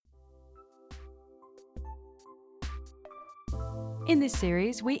In this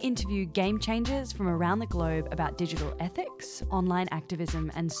series, we interview game changers from around the globe about digital ethics, online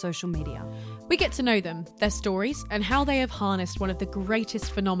activism, and social media. We get to know them, their stories, and how they have harnessed one of the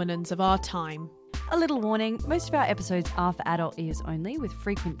greatest phenomenons of our time. A little warning, most of our episodes are for adult ears only, with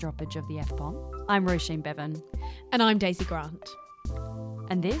frequent droppage of the F-bomb. I'm Roisin Bevan. And I'm Daisy Grant.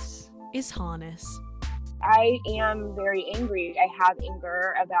 And this is Harness. I am very angry. I have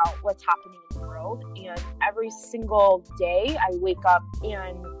anger about what's happening in the world, and every single day I wake up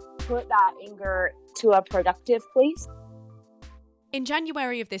and put that anger to a productive place. In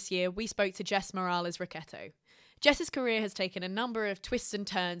January of this year, we spoke to Jess Morales-Ricchetto. Jess's career has taken a number of twists and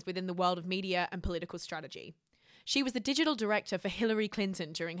turns within the world of media and political strategy. She was the digital director for Hillary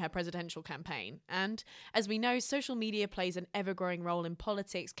Clinton during her presidential campaign, and, as we know, social media plays an ever-growing role in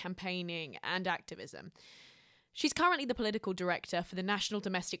politics, campaigning, and activism. She's currently the political director for the National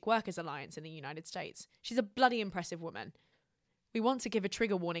Domestic Workers Alliance in the United States. She's a bloody impressive woman. We want to give a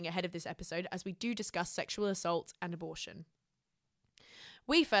trigger warning ahead of this episode as we do discuss sexual assault and abortion.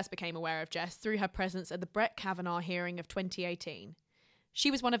 We first became aware of Jess through her presence at the Brett Kavanaugh hearing of 2018. She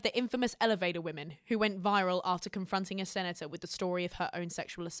was one of the infamous elevator women who went viral after confronting a senator with the story of her own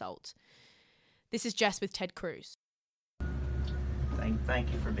sexual assault. This is Jess with Ted Cruz.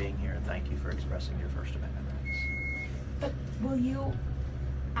 Thank you for being here, and thank you for expressing your First Amendment rights. But will you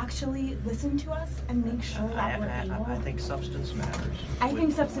actually listen to us and make sure that we're able? I think substance matters. I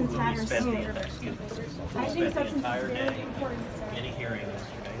think substance matters too. I think substance is very important, sir. In a hearing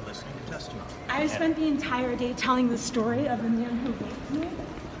yesterday, listening to testimony. I spent the entire day telling the story of the man who raped me.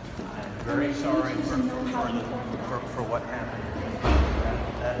 I'm very sorry for what happened.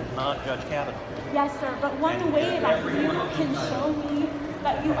 That is not Judge Kavanaugh. Yes, sir, but one way that you can show me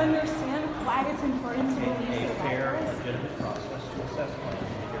that you understand why it's important to believe a fair, legitimate process to assess what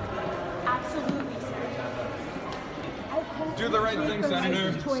absolutely, sir. Do the right thing,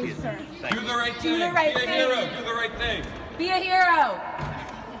 Senator. Do the right thing. Be a hero. Do the right thing. Be a hero.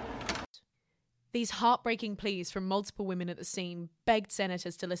 These heartbreaking pleas from multiple women at the scene begged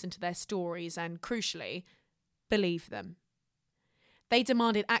senators to listen to their stories and, crucially, believe them. They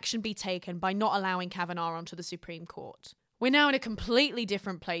demanded action be taken by not allowing Kavanaugh onto the Supreme Court. We're now in a completely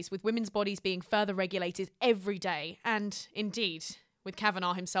different place, with women's bodies being further regulated every day, and, indeed, with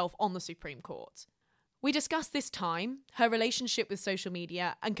Kavanaugh himself on the Supreme Court. We discussed this time, her relationship with social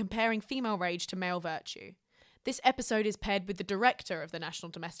media, and comparing female rage to male virtue. This episode is paired with the director of the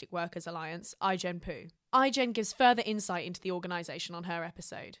National Domestic Workers Alliance, Ai-jen Poo. Ai-jen gives further insight into the organisation on her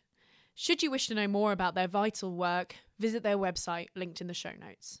episode. Should you wish to know more about their vital work, visit their website, linked in the show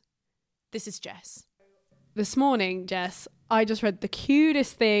notes. This is Jess. This morning, Jess, I just read the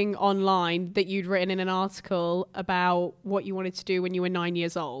cutest thing online that you'd written in an article about what you wanted to do when you were 9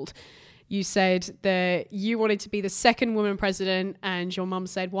 years old. You said that you wanted to be the second woman president, and your mum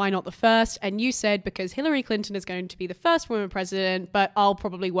said, why not the first? And you said, because Hillary Clinton is going to be the first woman president, but I'll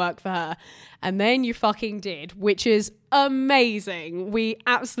probably work for her. And then you fucking did, which is amazing. We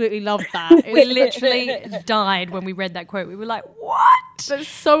absolutely loved that. We literally died when we read that quote. We were like, what? That's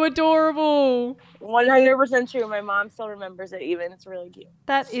so adorable. 100% true. My mom still remembers it even. It's really cute.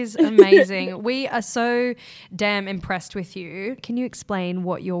 That is amazing. We are so damn impressed with you. Can you explain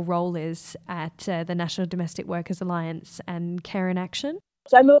what your role is at the National Domestic Workers Alliance and Care in Action?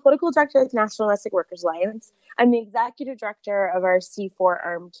 So I'm the political director at the National Domestic Workers Alliance. I'm the executive director of our C4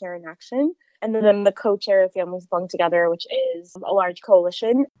 arm, Care in Action. And then I'm the co-chair of Families Belong Together, which is a large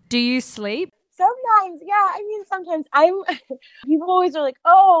coalition. Do you sleep? Sometimes, yeah. I mean, sometimes people always are like,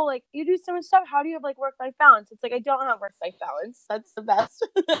 oh, like, you do so much stuff. How do you have, like, work-life balance? It's like, I don't have work-life balance. That's the best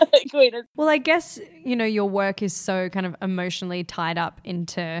way to... Well, I guess, you know, your work is so kind of emotionally tied up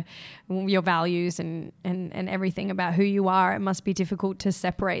into your values and everything about who you are. It must be difficult to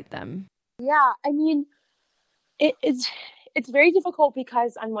separate them. Yeah, I mean, it's very difficult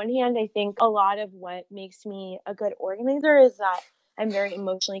because on one hand, I think a lot of what makes me a good organizer is that I'm very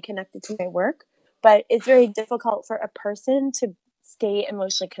emotionally connected to my work, but it's very difficult for a person to stay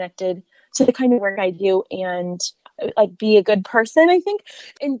emotionally connected to the kind of work I do and like be a good person. I think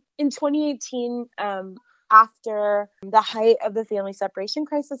in 2018, after the height of the family separation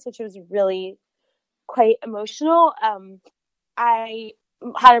crisis, which was really quite emotional, I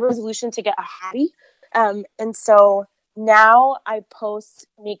had a resolution to get a hobby. And so now I post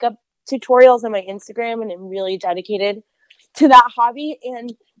makeup tutorials on my Instagram, and I'm really dedicated to that hobby,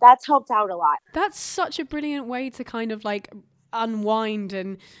 and that's helped out a lot. That's such a brilliant way to kind of like unwind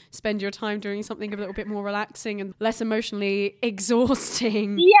and spend your time doing something a little bit more relaxing and less emotionally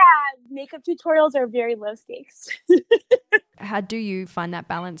exhausting. Yeah, makeup tutorials are very low stakes. How do you find that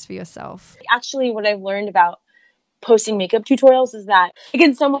balance for yourself? Actually, what I've learned about posting makeup tutorials is that, like,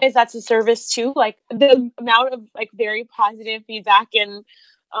 in some ways that's a service too. Like, the amount of like very positive feedback and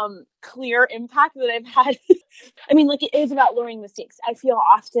clear impact that I've had. I mean, like, it is about lowering the stakes. I feel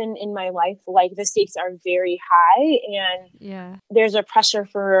often in my life like the stakes are very high, and there's a pressure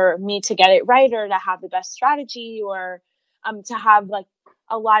for me to get it right, or to have the best strategy, or to have like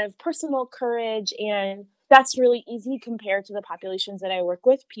a lot of personal courage. And that's really easy compared to the populations that I work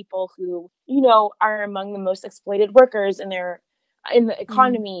with, people who, you know, are among the most exploited workers in the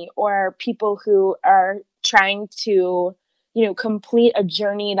economy, or people who are trying to, you know, complete a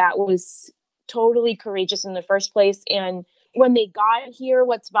journey that was totally courageous in the first place. And when they got here,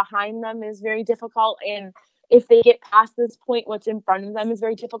 what's behind them is very difficult. And if they get past this point, what's in front of them is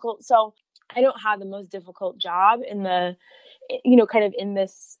very difficult. So I don't have the most difficult job in the, you know, kind of in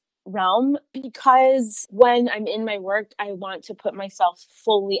this realm, because when I'm in my work, I want to put myself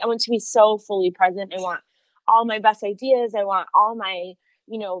fully, I want to be so fully present. I want all my best ideas. I want all my,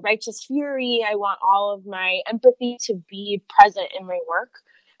 you know, righteous fury. I want all of my empathy to be present in my work.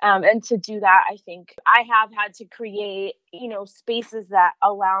 And to do that, I think I have had to create, you know, spaces that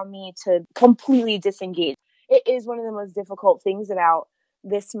allow me to completely disengage. It is one of the most difficult things about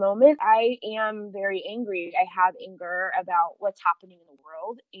this moment. I am very angry. I have anger about what's happening in the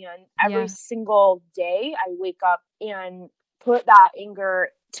world. And every single day I wake up and put that anger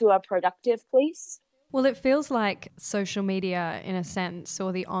to a productive place. Well, it feels like social media, in a sense,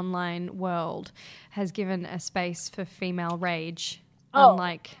 or the online world, has given a space for female rage,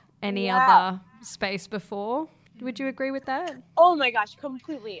 unlike any other space before. Would you agree with that? Oh my gosh,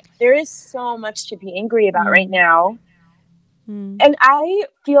 completely. There is so much to be angry about right now. And I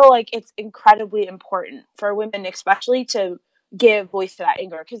feel like it's incredibly important for women, especially, to give voice to that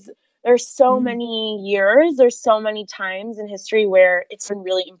anger, because there's so many years, there's so many times in history where it's been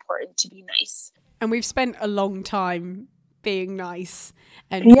really important to be nice. And we've spent a long time being nice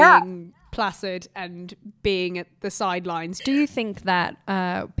and being placid and being at the sidelines. Do you think that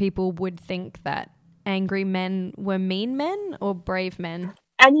people would think that angry men were mean men or brave men?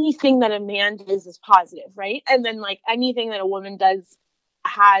 Anything that a man does is positive, right? And then like anything that a woman does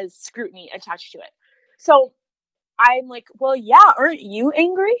has scrutiny attached to it. So I'm like, well, yeah, aren't you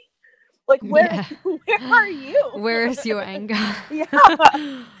angry? Like, where are you? Where is your anger?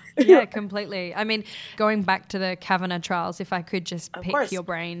 Yeah, completely. I mean, going back to the Kavanaugh trials, if I could just pick your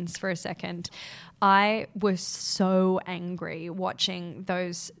brains for a second, I was so angry watching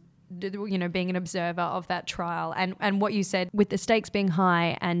those, you know, being an observer of that trial, and what you said with the stakes being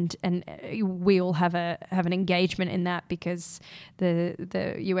high, and we all have an engagement in that because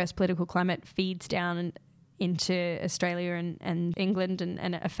the US political climate feeds down into Australia and England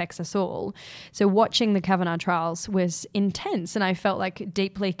and it affects us all. So watching the Kavanaugh trials was intense, and I felt like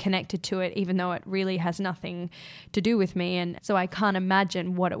deeply connected to it, even though it really has nothing to do with me. And so I can't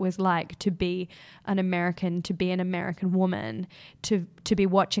imagine what it was like to be an American, to be an American woman, to be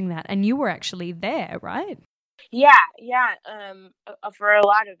watching that. And you were actually there, right? Yeah, for a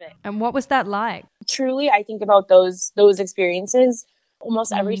lot of it. And what was that like? Truly, I think about those experiences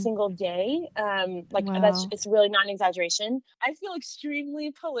almost every single day. It's really not an exaggeration. I feel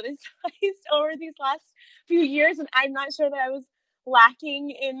extremely politicized over these last few years, and I'm not sure that I was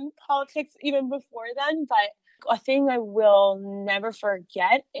lacking in politics even before then, but a thing I will never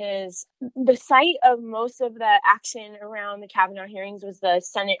forget is the site of most of the action around the Kavanaugh hearings was the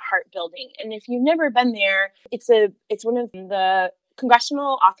Senate Hart Building. And if you've never been there, it's one of the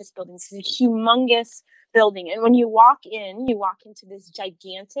congressional office buildings. It's a humongous building. And when you walk into this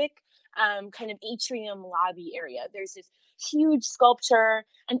gigantic kind of atrium lobby area. There's this huge sculpture,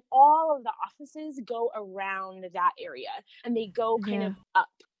 and all of the offices go around that area, and they go kind of up.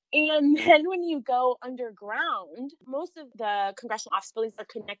 And then when you go underground, most of the congressional office buildings are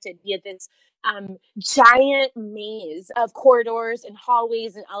connected via this giant maze of corridors and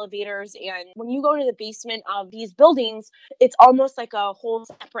hallways and elevators. And when you go to the basement of these buildings, it's almost like a whole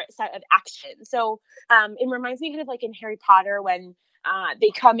separate set of action. So it reminds me kind of like in Harry Potter when they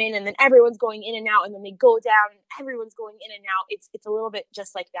come in and then everyone's going in and out, and then they go down and everyone's going in and out. It's a little bit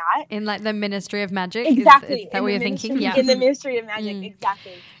just like that. In like the Ministry of Magic? Exactly. Is that what you're thinking? Yeah. In the Ministry of Magic,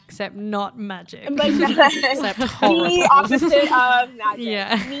 exactly. Except not magic. Except horrible. The opposite of magic.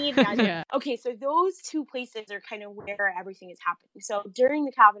 Yeah. Need magic. Yeah. Okay, so those two places are kind of where everything is happening. So during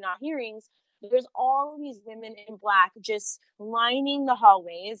the Kavanaugh hearings, there's all of these women in black just lining the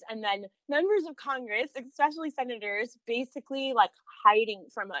hallways, and then members of Congress, especially senators, basically like hiding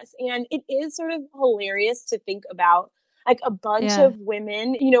from us. And it is sort of hilarious to think about like a bunch of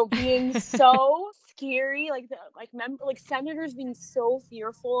women, you know, being so scary, like senators being so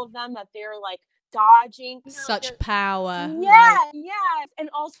fearful of them that they're like dodging. Such power. Yeah, yeah. And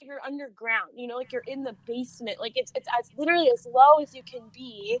also you're underground, like you're in the basement. Like it's as literally as low as you can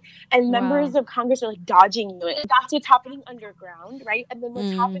be. And members of Congress are like dodging you. And that's what's happening underground, right? And then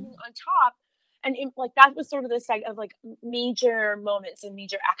what's happening on top. And that was sort of the site of like major moments and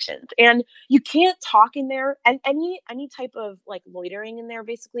major actions. And you can't talk in there. And any type of like loitering in there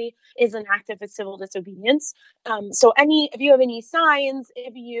basically is an act of civil disobedience. So if you have any signs,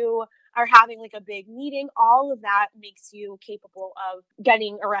 if you are having like a big meeting, all of that makes you capable of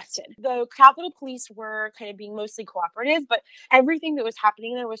getting arrested. The Capitol Police were kind of being mostly cooperative, but everything that was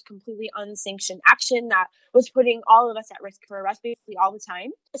happening there was completely unsanctioned action that was putting all of us at risk for arrest basically all the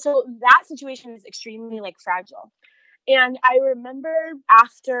time. So that situation is extremely like fragile. And I remember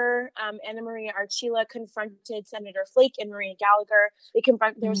after Anna Maria Archila confronted Senator Flake and Maria Gallagher,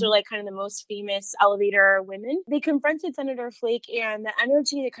 those are like kind of the most famous elevator women. They confronted Senator Flake, and the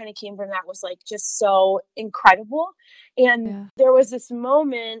energy that kind of came from that was like just so incredible. And there was this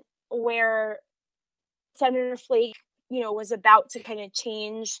moment where Senator Flake, was about to kind of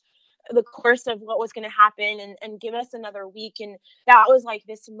change the course of what was going to happen and give us another week. And that was like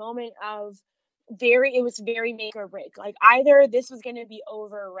this moment of it was very make or break. Like either this was going to be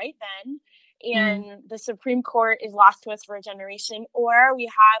over right then and the Supreme Court is lost to us for a generation, or we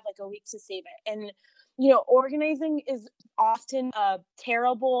have like a week to save it. And organizing is often a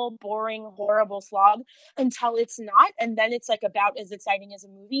terrible, boring, horrible slog until it's not. And then it's like about as exciting as a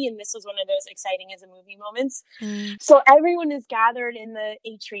movie. And this was one of those exciting as a movie moments. So everyone is gathered in the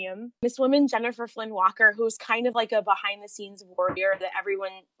atrium. This woman, Jennifer Flynn Walker, who's kind of like a behind the scenes warrior that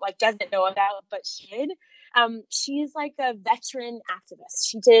everyone like doesn't know about, but should. She's like a veteran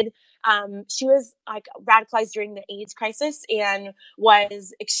activist. She was like radicalized during the AIDS crisis and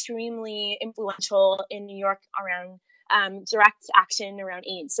was extremely influential in New York around direct action around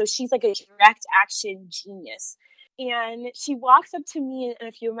AIDS. So she's like a direct action genius. And she walks up to me and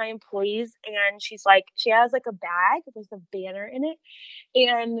a few of my employees, and she's like, she has like a bag with a banner in it.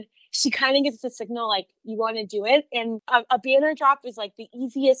 And she kind of gives the signal, like, you want to do it. And a banner drop is like the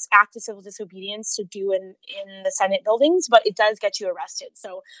easiest act of civil disobedience to do in the Senate buildings, but it does get you arrested.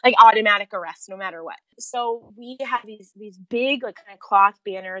 So like automatic arrest, no matter what. So we have these big like kind of cloth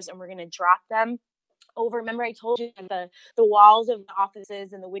banners, and we're going to drop them over. Remember I told you that the walls of the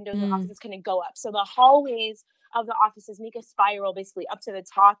offices and the windows of the offices kind of go up. So the hallways of the offices make a spiral basically up to the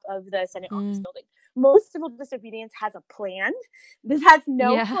top of the Senate office building. Most civil disobedience has a plan. This has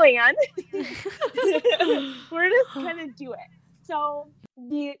no plan. We're just gonna do it. So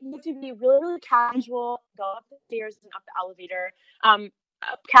you have to be really, really casual, go up the stairs and up the elevator.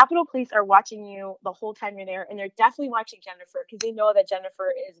 Capitol Police are watching you the whole time you're there, and they're definitely watching Jennifer because they know that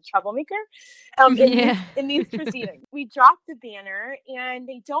Jennifer is a troublemaker in these proceedings. We drop the banner, and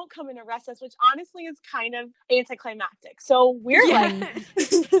they don't come and arrest us, which honestly is kind of anticlimactic. So we're like,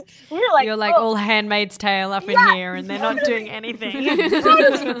 you're like all Handmaid's Tale up in here, and they're not doing anything.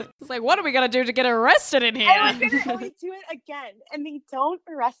 It's like, what are we gonna do to get arrested in here? And we're gonna only do it again, and they don't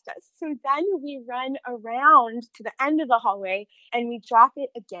arrest us. So then we run around to the end of the hallway, and we drop it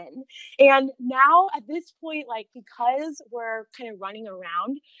again. And now at this point, like, because we're kind of running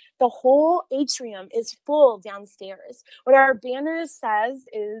around, the whole atrium is full downstairs. What our banner says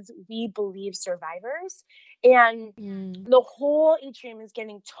is, we believe survivors. And the whole atrium is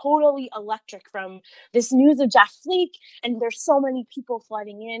getting totally electric from this news of Jeff Flake. And there's so many people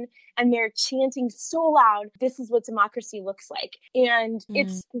flooding in, and they're chanting so loud, this is what democracy looks like. And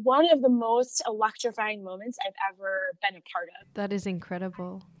it's one of the most electrifying moments I've ever been a part of. That is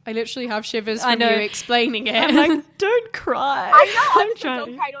incredible. I literally have shivers from you explaining it. I'm like, don't cry. I know. I'm trying.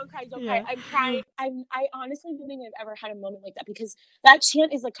 Don't cry. I'm crying. I honestly don't think I've ever had a moment like that, because that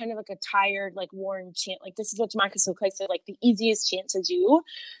chant is like kind of like a tired, like worn chant. Like, this is what democracy looks like. So like the easiest chant to do.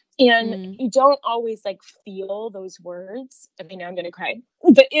 And you don't always like feel those words. Okay, now I'm going to cry.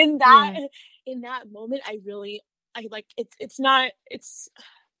 But in that moment, I like, it's not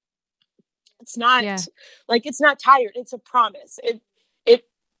like, it's not tired. It's a promise.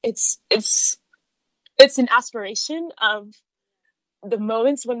 It's an aspiration of the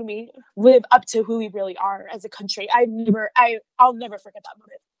moments when we live up to who we really are as a country. I'll never forget that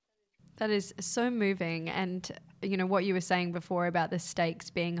moment. That is so moving. And, you know, what you were saying before about the stakes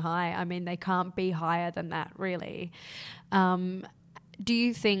being high, I mean, they can't be higher than that, really. Do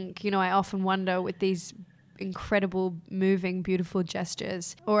you think, you know, I often wonder with these incredible, moving, beautiful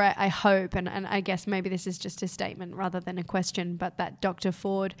gestures, or I hope, and I guess maybe this is just a statement rather than a question, but that Dr.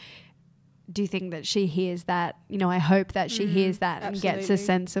 Ford, do you think that she hears that? You know, I hope that she hears that and gets a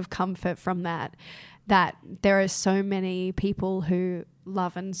sense of comfort from that. that there are so many people who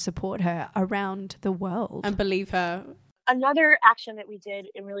love and support her around the world. And believe her. Another action that we did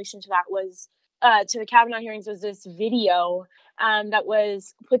in relation to that was, to the Kavanaugh hearings, was this video that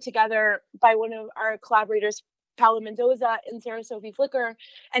was put together by one of our collaborators, Paula Mendoza and Sarah Sophie Flicker,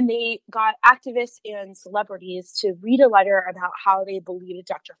 and they got activists and celebrities to read a letter about how they believed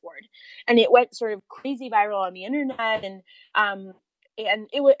Dr. Ford, and it went sort of crazy viral on the internet, and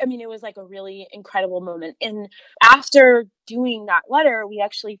it was, I mean, it was like a really incredible moment. And after doing that letter, we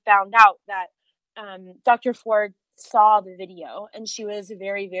actually found out that Dr. Ford saw the video, and she was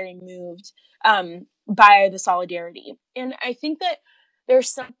very, very moved by the solidarity. And I think that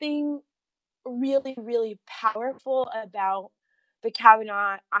there's something really, really powerful about the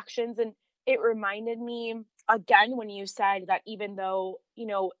Kavanaugh actions. And it reminded me again when you said that even though, you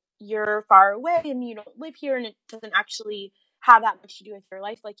know, you're far away and you don't live here and it doesn't actually have that much to do with your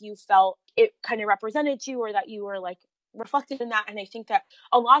life, like you felt it kind of represented you, or that you were like reflected in that. And I think that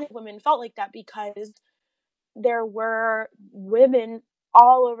a lot of women felt like that because there were women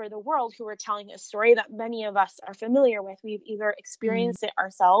all over the world who were telling a story that many of us are familiar with. We've either experienced it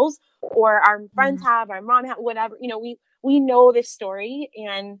ourselves, or our friends have, our mom have, whatever, you know, we know this story.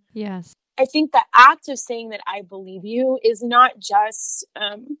 And yes, I think the act of saying that I believe you is not just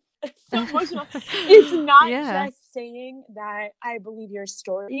so emotional. It's not just saying that I believe your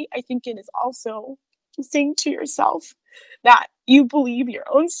story. I think it is also saying to yourself that you believe your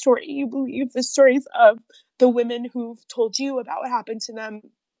own story. You believe the stories of the women who've told you about what happened to them.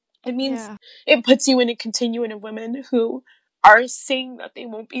 It means it puts you in a continuum of women who are saying that they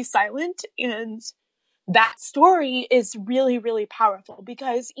won't be silent. And that story is really, really powerful,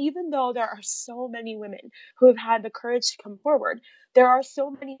 because even though there are so many women who have had the courage to come forward, there are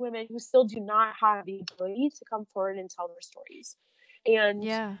so many women who still do not have the ability to come forward and tell their stories. And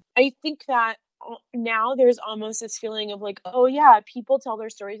I think that now there's almost this feeling of like, oh yeah, people tell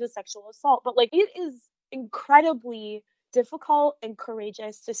their stories of sexual assault, but like it is incredibly difficult and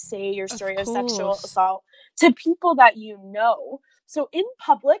courageous to say your story of sexual assault to people that you know. So in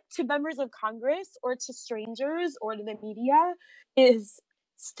public, to members of Congress or to strangers or to the media, is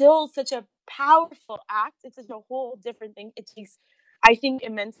still such a powerful act. It's a whole different thing. It takes, I think,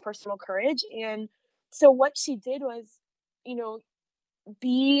 immense personal courage. And so what she did was, you know,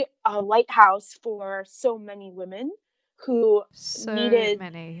 be a lighthouse for so many women who needed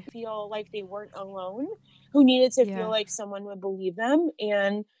to feel like they weren't alone, who needed to feel like someone would believe them.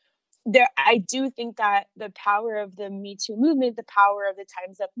 And I do think that the power of the Me Too movement, the power of the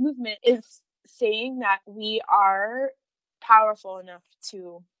Time's Up movement, is saying that we are powerful enough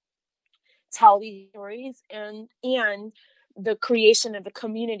to tell these stories, and the creation of the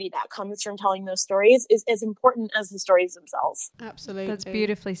community that comes from telling those stories is as important as the stories themselves. Absolutely. That's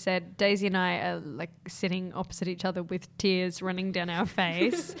beautifully said. Daisy and I are like sitting opposite each other with tears running down our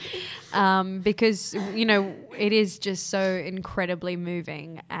face because, you know, it is just so incredibly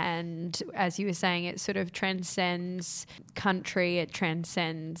moving. And as you were saying, it sort of transcends country, it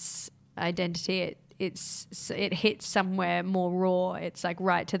transcends identity, it hits somewhere more raw. It's like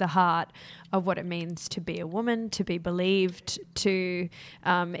right to the heart of what it means to be a woman, to be believed, to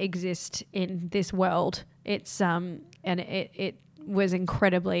exist in this world. It's and it was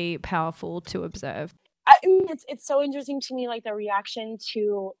incredibly powerful to observe. I mean, it's so interesting to me, like the reaction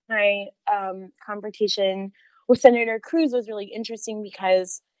to my confrontation with Senator Cruz was really interesting,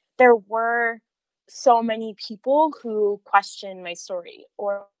 because there were so many people who questioned my story,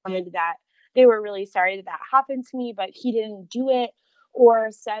 or wanted that they were really sorry that happened to me, but he didn't do it, or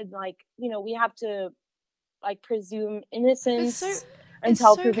said like, you know, we have to like presume innocence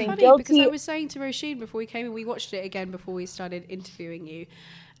until proven guilty. Because I was saying to Roisin before we came in, we watched it again before we started interviewing you,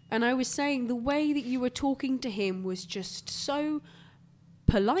 and I was saying the way that you were talking to him was just so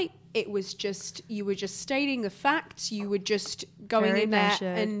polite. It was just, you were just stating the facts. You were just going in there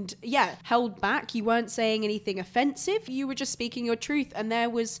and held back. You weren't saying anything offensive. You were just speaking your truth. And there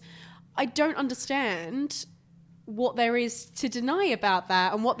was, I don't understand what there is to deny about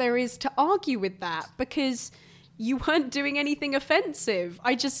that and what there is to argue with that, because you weren't doing anything offensive.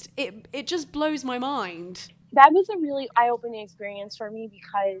 It just blows my mind. That was a really eye-opening experience for me,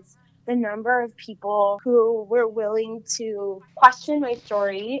 because the number of people who were willing to question my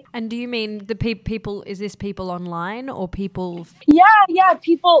story. And do you mean the people, is this people online or people? Yeah,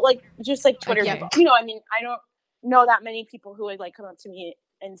 people like, just like Twitter people. You know, I mean, I don't know that many people who would like come up to me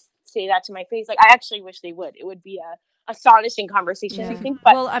and say that to my face. Like, I actually wish they would. It would be a astonishing conversation, I think.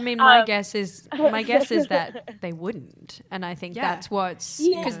 But, well, I mean, my guess is that they wouldn't, and I think that's what's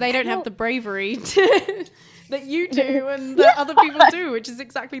because they don't have the bravery that you do and that other people do, which is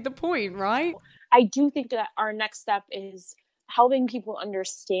exactly the point, right? I do think that our next step is helping people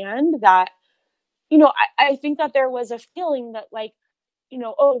understand that, I think that there was a feeling that like,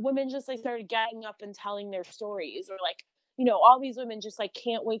 women just like started getting up and telling their stories, or like, all these women just like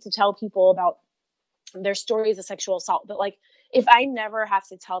can't wait to tell people about their stories of sexual assault. But like, if I never have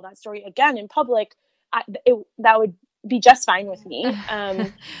to tell that story again in public, that would be just fine with me.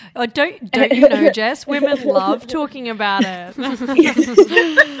 Oh, don't you know, Jess? Women love talking about it. Yeah,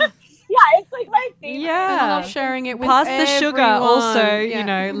 it's like my favorite. Yeah, I love sharing it with Pass everyone. the sugar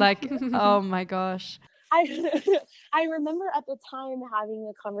also, like, oh my gosh. I remember at the time having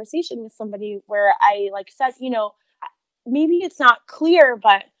a conversation with somebody where I like said, maybe it's not clear,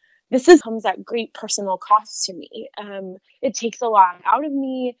 but comes at great personal cost to me. It takes a lot out of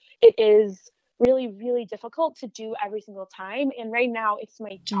me. It is really, really difficult to do every single time. And right now it's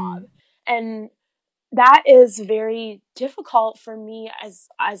my job. And that is very difficult for me as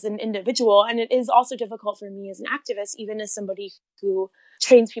an individual. And it is also difficult for me as an activist, even as somebody who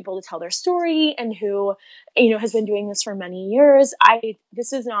trains people to tell their story and who, has been doing this for many years.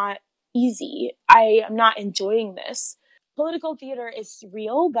 This is not easy. I am not enjoying this. Political theater is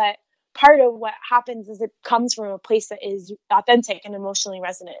real, but part of what happens is it comes from a place that is authentic and emotionally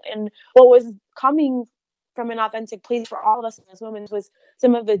resonant. And what was coming from an authentic place for all of us as women was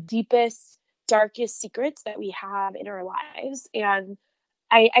some of the deepest, darkest secrets that we have in our lives. And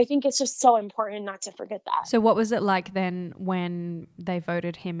I think it's just so important not to forget that. So what was it like then when they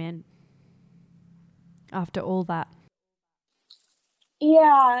voted him in after all that?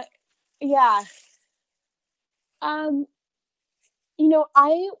 Yeah.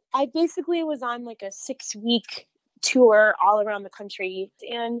 I basically was on like a 6-week tour all around the country.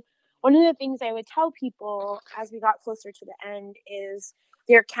 And one of the things I would tell people as we got closer to the end is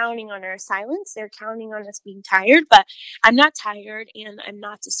they're counting on our silence. They're counting on us being tired, but I'm not tired and I'm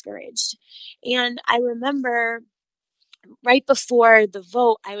not discouraged. And I remember right before the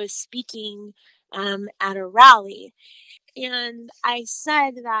vote, I was speaking at a rally. And I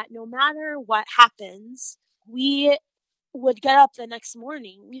said that no matter what happens, we would get up the next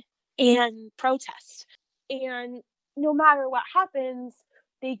morning and protest. And no matter what happens,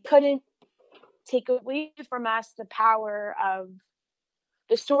 they couldn't take away from us the power of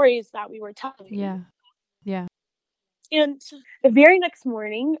the stories that we were telling. Yeah. And the very next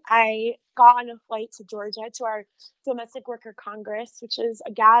morning, I got on a flight to Georgia to our Domestic Worker Congress, which is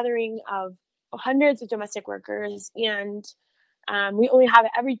a gathering of hundreds of domestic workers. And we only have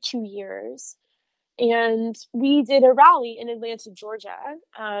it every 2 years. And we did a rally in Atlanta, Georgia,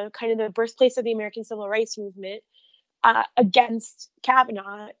 kind of the birthplace of the American Civil Rights Movement, against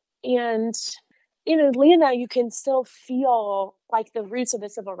Kavanaugh. And in Atlanta, you can still feel like the roots of the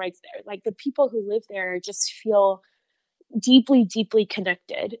civil rights there. Like the people who live there just feel deeply, deeply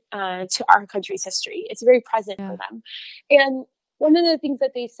connected to our country's history. It's very present for them. And one of the things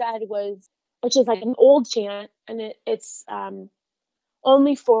that they said was, which is like an old chant, and it's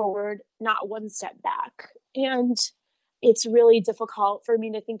only forward, not one step back. And it's really difficult for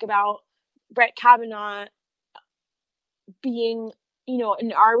me to think about Brett Kavanaugh being,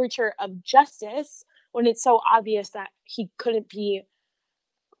 an arbiter of justice when it's so obvious that he couldn't be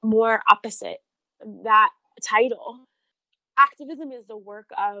more opposite that title. Activism is the work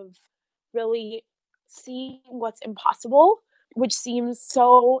of really seeing what's impossible, which seems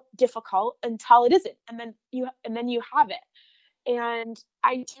so difficult until it isn't, and then you have it. And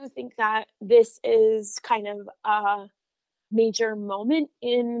I do think that this is kind of a major moment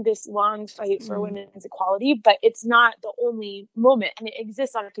in this long fight for women's equality, but it's not the only moment, and it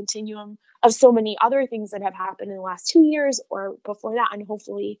exists on a continuum of so many other things that have happened in the last 2 years or before that, and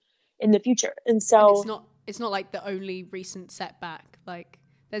hopefully in the future. And so it's not like the only recent setback. Like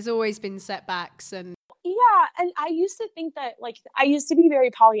there's always been setbacks. And yeah, and I used to think that, like, I used to be very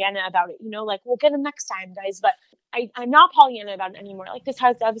Pollyanna about it, like, we'll get them next time, guys, but I'm not Pollyanna about it anymore. Like, this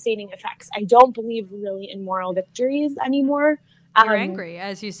has devastating effects. I don't believe really in moral victories anymore. You're angry,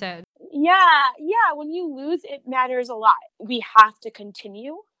 as you said. Yeah. When you lose, it matters a lot. We have to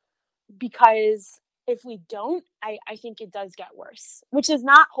continue, because if we don't, I think it does get worse, which is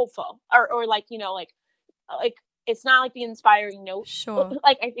not hopeful or like, like it's not like the inspiring note. Sure.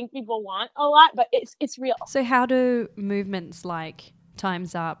 Like I think people want a lot, but it's real. So how do movements like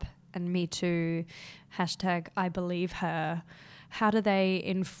Time's Up and Me Too, #IBelieveHer, how do they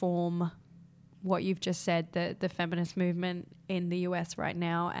inform what you've just said, the feminist movement in the US right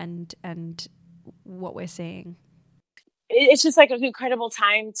now and what we're seeing? It's just like an incredible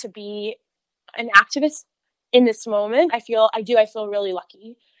time to be an activist in this moment. I feel really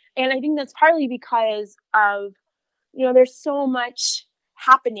lucky. And I think that's partly because of, there's so much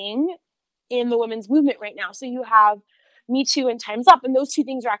happening in the women's movement right now. So you have Me Too and Time's Up, and those two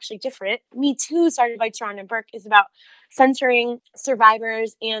things are actually different. Me Too, started by Tarana Burke, is about centering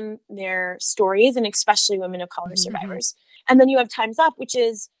survivors and their stories, and especially women of color survivors. And then you have Time's Up, which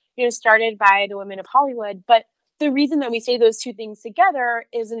is, started by the women of Hollywood. But the reason that we say those two things together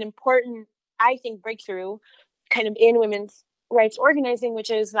is an important, I think, breakthrough kind of in women's rights organizing, which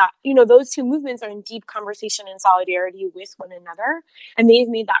is that, those two movements are in deep conversation and solidarity with one another. And they've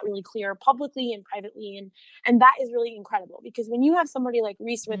made that really clear publicly and privately. And that is really incredible, because when you have somebody like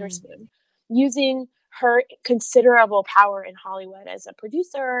Reese Witherspoon using her considerable power in Hollywood as a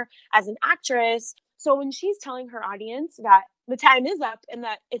producer, as an actress, so when she's telling her audience that the time is up and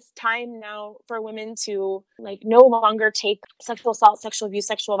that it's time now for women to no longer take sexual assault, sexual abuse,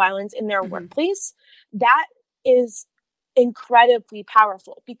 sexual violence in their workplace, that is incredibly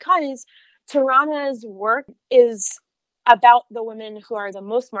powerful, because Tarana's work is about the women who are the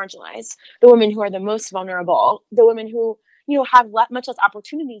most marginalized, the women who are the most vulnerable, the women who have much less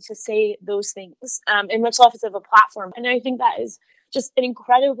opportunity to say those things, and much less of a platform. And I think that is just an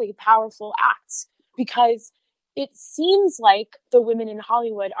incredibly powerful act, because it seems like the women in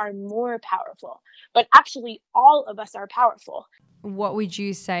Hollywood are more powerful, but actually all of us are powerful. What would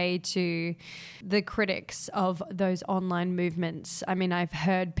you say to the critics of those online movements? I mean, I've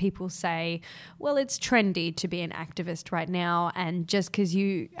heard people say, well, it's trendy to be an activist right now, and just because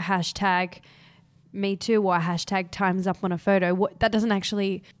you hashtag Me Too or hashtag Time's Up on a photo, that doesn't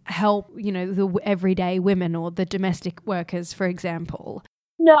actually help, the everyday women or the domestic workers, for example.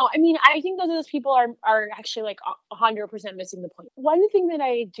 No, I mean, I think those people are actually 100% missing the point. One thing that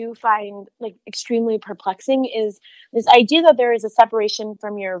I do find extremely perplexing is this idea that there is a separation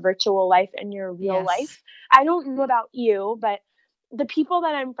from your virtual life and your real life. I don't know about you, but the people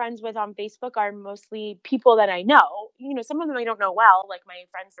that I'm friends with on Facebook are mostly people that I know. Some of them I don't know well, like my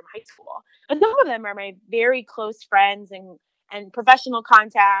friends from high school, but some of them are my very close friends and professional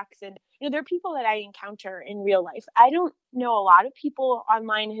contacts. And, they're people that I encounter in real life. I don't know a lot of people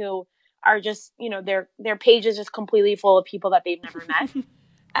online who are just, their page is just completely full of people that they've never met.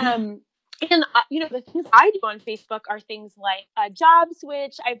 The things I do on Facebook are things like a job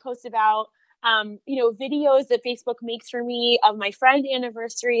switch I post about, videos that Facebook makes for me of my friend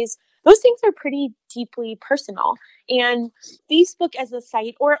anniversaries. Those things are pretty deeply personal. And Facebook as a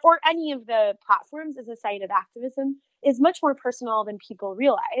site, or any of the platforms as a site of activism, is much more personal than people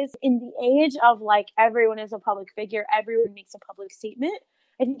realize. In the age of everyone is a public figure, everyone makes a public statement,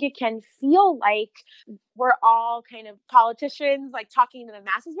 I think it can feel like we're all kind of politicians, talking to the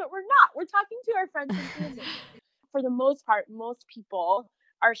masses, but we're not. We're talking to our friends and family. For the most part, most people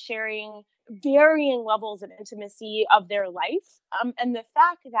are sharing varying levels of intimacy of their life. And the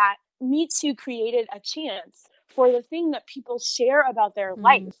fact that Me Too created a chance for the thing that people share about their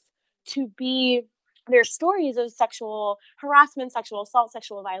life to be their stories of sexual harassment, sexual assault,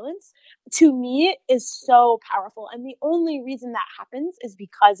 sexual violence, to me is so powerful. And the only reason that happens is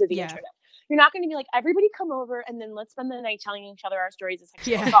because of the internet. You're not going to be everybody come over and then let's spend the night telling each other our stories of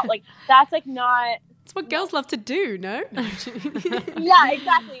sexual assault. That's not... It's what girls love to do, no? Yeah,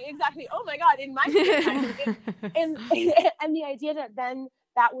 exactly. Oh my God, in my time. And the idea that then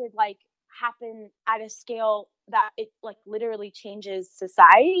that would happen at a scale that it literally changes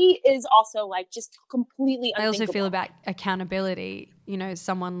society is also just completely unthinkable. I also feel about accountability,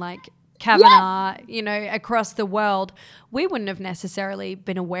 someone like Kavanaugh, across the world, we wouldn't have necessarily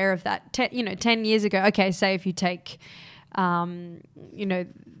been aware of that 10 years ago. Okay, say if you take the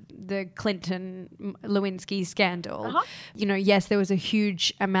Clinton Lewinsky scandal, yes, there was a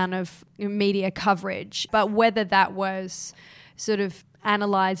huge amount of media coverage, but whether that was sort of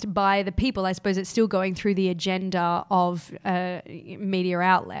analysed by the people, I suppose it's still going through the agenda of a media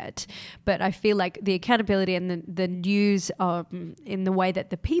outlet. But I feel like the accountability and the news in the way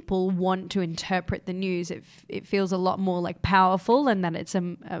that the people want to interpret the news, it feels a lot more powerful, and that it's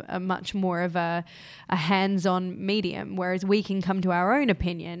a much more of a hands-on medium, whereas we can come to our own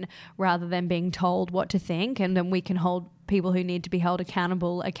opinion rather than being told what to think, and then we can hold people who need to be held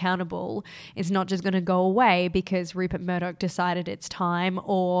accountable. It's not just going to go away because Rupert Murdoch decided it's time,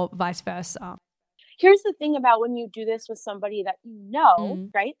 or vice versa. Here's the thing about when you do this with somebody that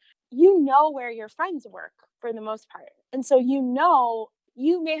right? Where your friends work for the most part. And so you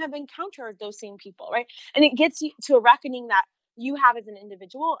may have encountered those same people, right? And it gets you to a reckoning that you have as an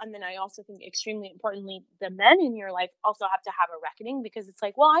individual. And then I also think extremely importantly, the men in your life also have to have a reckoning, because it's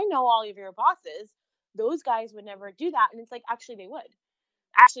I know all of your bosses. Those guys would never do that. And it's actually they would.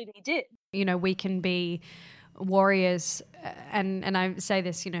 Actually, they did. We can be warriors, and I say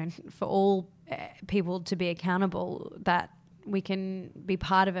this, for all people to be accountable, that be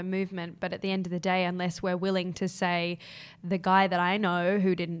part of a movement, but at the end of the day, unless we're willing to say the guy that I know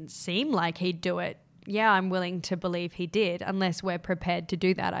who didn't seem like he'd do it, yeah, I'm willing to believe he did. Unless we're prepared to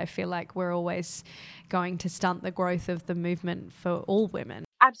do that, I feel like we're always going to stunt the growth of the movement for all women.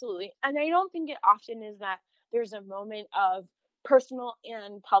 Absolutely. And I don't think it often is that there's a moment of personal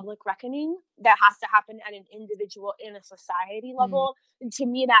and public reckoning that has to happen at an individual in a society level. And to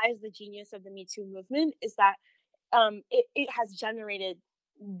me, that is the genius of the Me Too movement, is that it has generated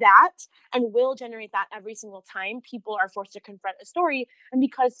that and will generate that every single time people are forced to confront a story. And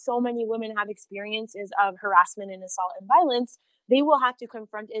because so many women have experiences of harassment and assault and violence, they will have to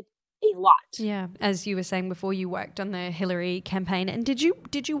confront it a lot. Yeah, as you were saying before, you worked on the Hillary campaign, and did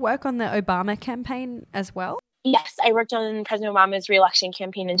you work on the Obama campaign as well? Yes, I worked on President Obama's re-election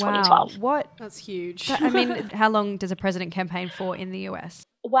campaign in 2012. What? That's huge. I mean, how long does a president campaign for in the US?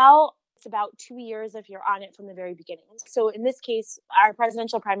 Well, it's about 2 years if you're on it from the very beginning. So in this case, our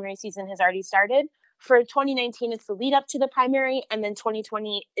presidential primary season has already started. For 2019, it's the lead up to the primary, and then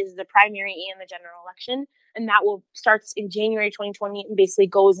 2020 is the primary and the general election. And that will starts in January 2020 and basically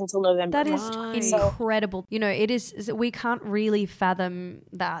goes until November. That is incredible. You know, it is, we can't really fathom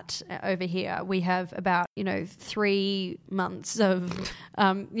that over here. We have about, 3 months of,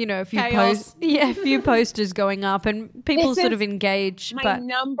 a few posters going up and people sort of engage. My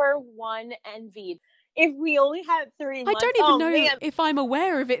number one envy. If we only had 3 months. I don't even know if I'm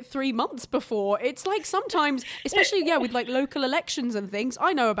aware of it 3 months before. It's like sometimes, especially with like local elections and things,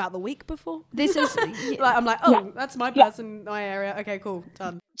 I know about the week before. This is like, I'm like, that's my person, my area. Okay, cool,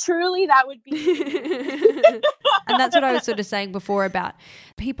 done. Truly, that would be. And that's what I was sort of saying before about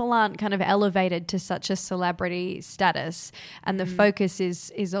people aren't kind of elevated to such a celebrity status, and the focus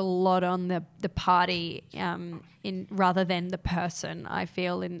is a lot on the party rather than the person, I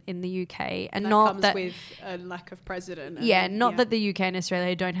feel, in the UK. And that not comes that with a lack of president. That the UK and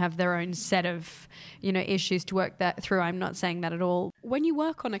Australia don't have their own set of, issues to work that through. I'm not saying that at all. When you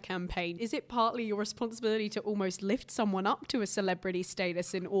work on a campaign, is it partly your responsibility to almost lift someone up to a celebrity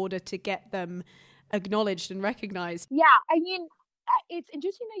status in order to get them acknowledged and recognized? Yeah, I mean, it's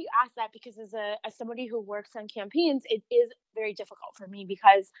interesting that you asked that, because as somebody who works on campaigns, it is very difficult for me,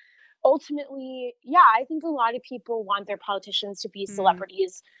 because ultimately, I think a lot of people want their politicians to be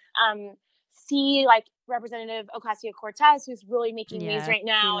celebrities. See, like Representative Ocasio-Cortez, who's really making waves right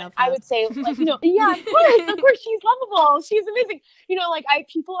now. I would say, like, of course, she's lovable. She's amazing.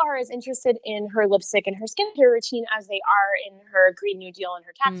 People are as interested in her lipstick and her skincare routine as they are in her Green New Deal and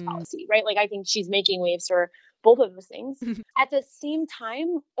her tax policy, right? Like, I think she's making waves for both of those things. At the same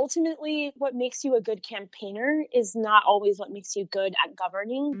time, ultimately, what makes you a good campaigner is not always what makes you good at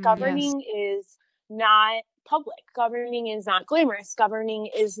governing. Governing is not public. Governing is not glamorous. Governing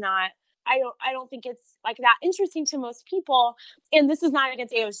is not, I don't think it's like that interesting to most people. And this is not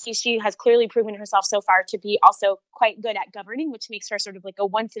against AOC. She has clearly proven herself so far to be also quite good at governing, which makes her sort of like a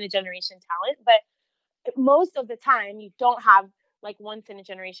once in a generation talent. But most of the time, you don't have like once in a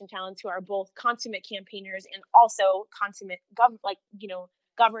generation talents who are both consummate campaigners and also consummate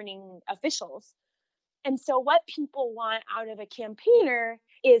governing officials. And so what people want out of a campaigner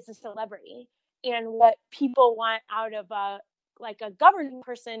is a celebrity. And what people want out of a governing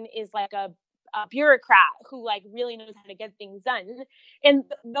person is like a bureaucrat who like really knows how to get things done. And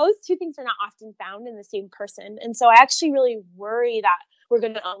those two things are not often found in the same person. And so I actually really worry that we're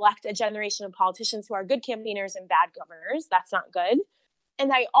going to elect a generation of politicians who are good campaigners and bad governors. That's not good.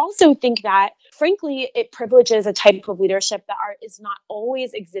 And I also think that, frankly, it privileges a type of leadership that is not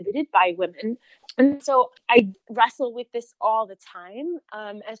always exhibited by women. And so I wrestle with this all the time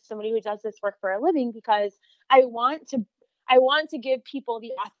as somebody who does this work for a living, because I want to give people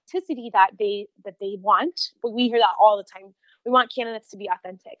the authenticity that they want. We hear that all the time. We want candidates to be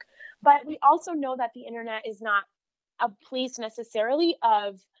authentic. But we also know that the internet is not a place necessarily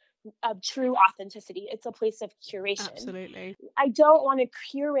of true authenticity. It's a place of curation. Absolutely. I don't want to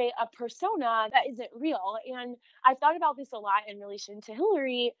curate a persona that isn't real. And I've thought about this a lot in relation to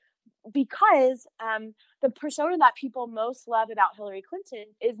Hillary, because the persona that people most love about Hillary Clinton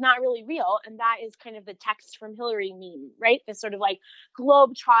is not really real. And that is kind of the text from Hillary meme, right? This sort of like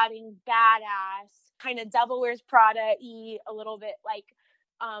globe-trotting, badass, kind of Devil Wears Prada-y, a little bit like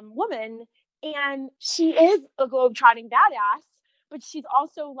woman. And she is a globe-trotting badass, but she's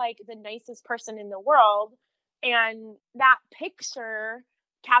also like the nicest person in the world. And that picture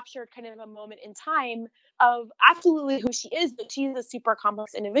captured kind of a moment in time of absolutely who she is, but she's a super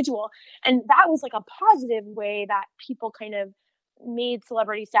complex individual. And that was like a positive way that people kind of made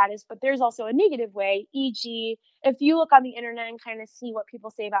celebrity status, but there's also a negative way, e.g., if you look on the internet and kind of see what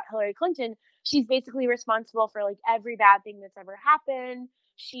people say about Hillary Clinton, she's basically responsible for like every bad thing that's ever happened.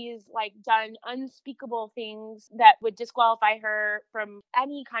 She's like done unspeakable things that would disqualify her from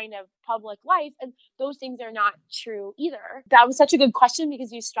any kind of public life. And those things are not true either. That was such a good question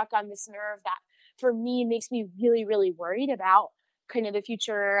because you struck on this nerve that for me makes me really, really worried about kind of the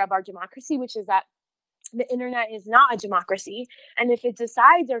future of our democracy, which is that the internet is not a democracy. And if it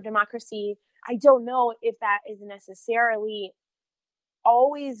decides our democracy, I don't know if that is necessarily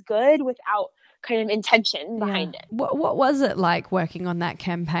always good without kind of intention behind it. What was it like working on that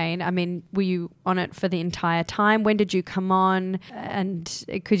campaign? I mean, were you on it for the entire time? When did you come on? And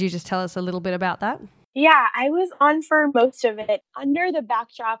could you just tell us a little bit about that? Yeah, I was on for most of it. Under the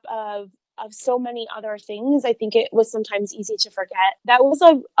backdrop of so many other things, I think it was sometimes easy to forget. That was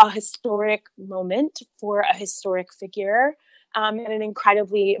a historic moment for a historic figure at an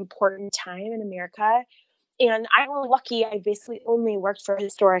incredibly important time in America. And I'm really lucky. I basically only worked for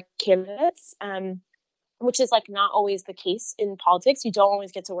historic candidates, which is like not always the case in politics. You don't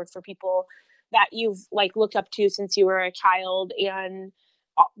always get to work for people that you've like looked up to since you were a child and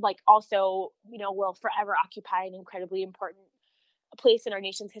like also, you know, will forever occupy an incredibly important place in our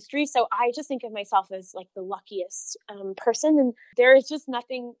nation's history. So I just think of myself as like the luckiest person. And there is just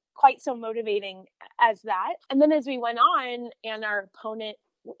nothing quite so motivating as that. And then as we went on and our opponent,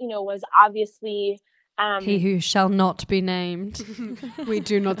 you know, was obviously he who shall not be named. We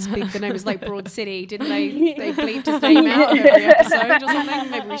do not speak the name. It's like Broad City. Didn't they bleeped his name out of every episode or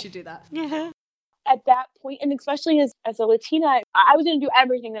something? Maybe we should do that. Yeah. At that point, and especially as a Latina, I was going to do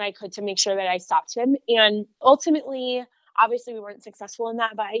everything that I could to make sure that I stopped him. And ultimately, obviously we weren't successful in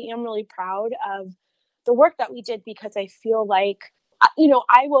that, but I am really proud of the work that we did because I feel like, you know,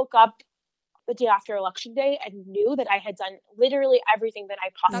 I woke up the day after election day and knew that I had done literally everything that I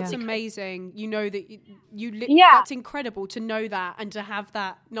possibly That's could. amazing. You know that that's incredible to know that and to have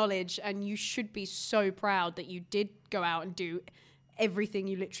that knowledge. And you should be so proud that you did go out and do everything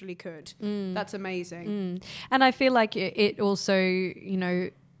you literally could. That's amazing. And I feel like it also, you know,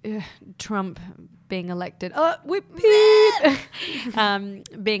 Trump being elected,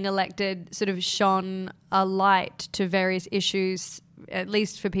 being elected sort of shone a light to various issues, at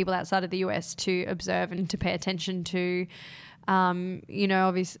least for people outside of the US to observe and to pay attention to. You know,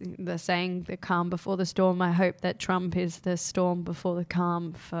 obviously the saying, the calm before the storm. I hope that Trump is the storm before the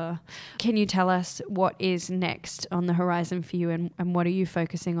calm. Can you tell us what is next on the horizon for you and what are you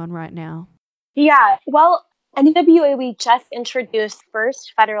focusing on right now? Yeah, well, NWA, we just introduced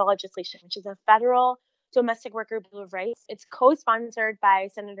first federal legislation, which is a federal domestic worker bill of rights. It's co-sponsored by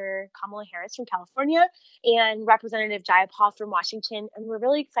Senator Kamala Harris from California and Representative Jayapal from Washington. And we're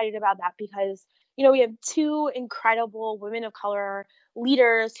really excited about that because, you know, we have two incredible women of color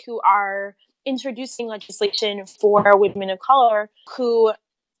leaders who are introducing legislation for women of color who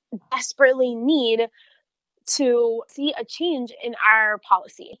desperately need to see a change in our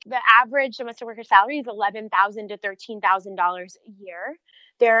policy. The average domestic worker salary is $11,000 to $13,000 a year.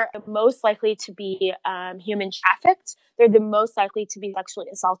 They're most likely to be human trafficked. They're the most likely to be sexually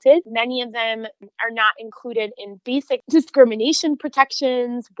assaulted. Many of them are not included in basic discrimination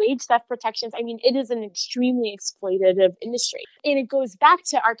protections, wage theft protections. I mean, it is an extremely exploitative industry. And it goes back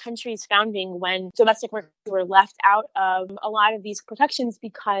to our country's founding when domestic workers were left out of a lot of these protections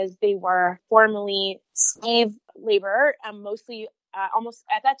because they were formerly slave labor, mostly almost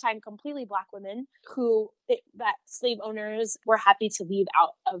at that time completely Black women that slave owners were happy to leave out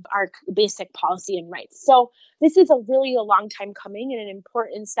of our basic policy and rights. So this is a long time coming and an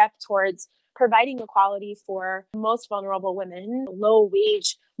important step towards providing equality for most vulnerable women, low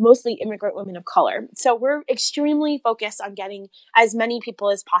wage, mostly immigrant women of color. So we're extremely focused on getting as many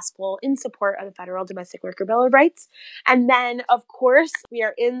people as possible in support of the federal domestic worker bill of rights. And then, of course, we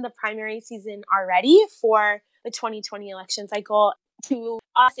are in the primary season already for the 2020 election cycle. To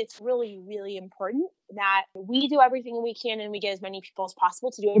us, it's really, really important that we do everything we can and we get as many people as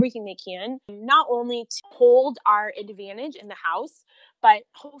possible to do everything they can, not only to hold our advantage in the House, but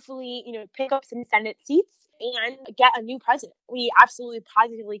hopefully, you know, pick up some Senate seats and get a new president. We absolutely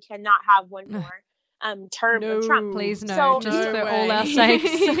positively cannot have one more term of Trump. Please no, so, just for all our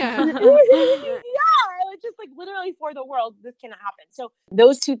sakes. Yeah, just like literally literally for the world, this cannot happen. So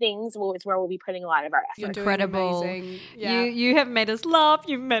those two things is where we'll be putting a lot of our effort. You're Incredible. Yeah. You have made us laugh.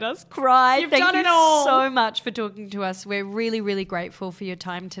 You've made us cry. You've Thank done you it all. so much for talking to us. We're really, really grateful for your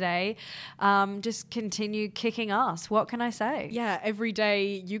time today. Just continue kicking ass. What can I say? Yeah, every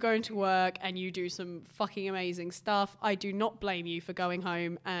day you go into work and you do some fucking amazing stuff. I do not blame you for going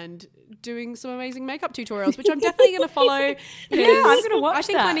home and doing some amazing makeup tutorials, which I'm definitely going to follow. Yeah, I'm going to watch I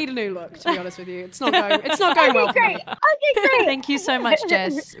think that. I need a new look, to be honest with you. It's not going well for me. Okay, great. Thank you so much,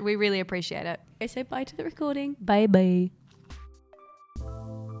 Jess. We really appreciate it. Okay, say bye to the recording. Bye-bye.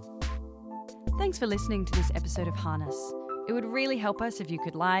 Thanks for listening to this episode of Harness. It would really help us if you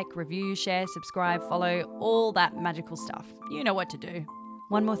could like, review, share, subscribe, follow, all that magical stuff. You know what to do.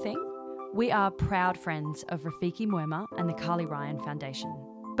 One more thing. We are proud friends of Rafiki Mwema and the Carly Ryan Foundation.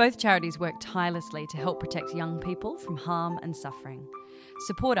 Both charities work tirelessly to help protect young people from harm and suffering.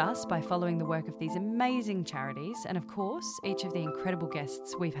 Support us by following the work of these amazing charities and, of course, each of the incredible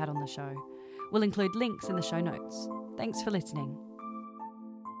guests we've had on the show. We'll include links in the show notes. Thanks for listening.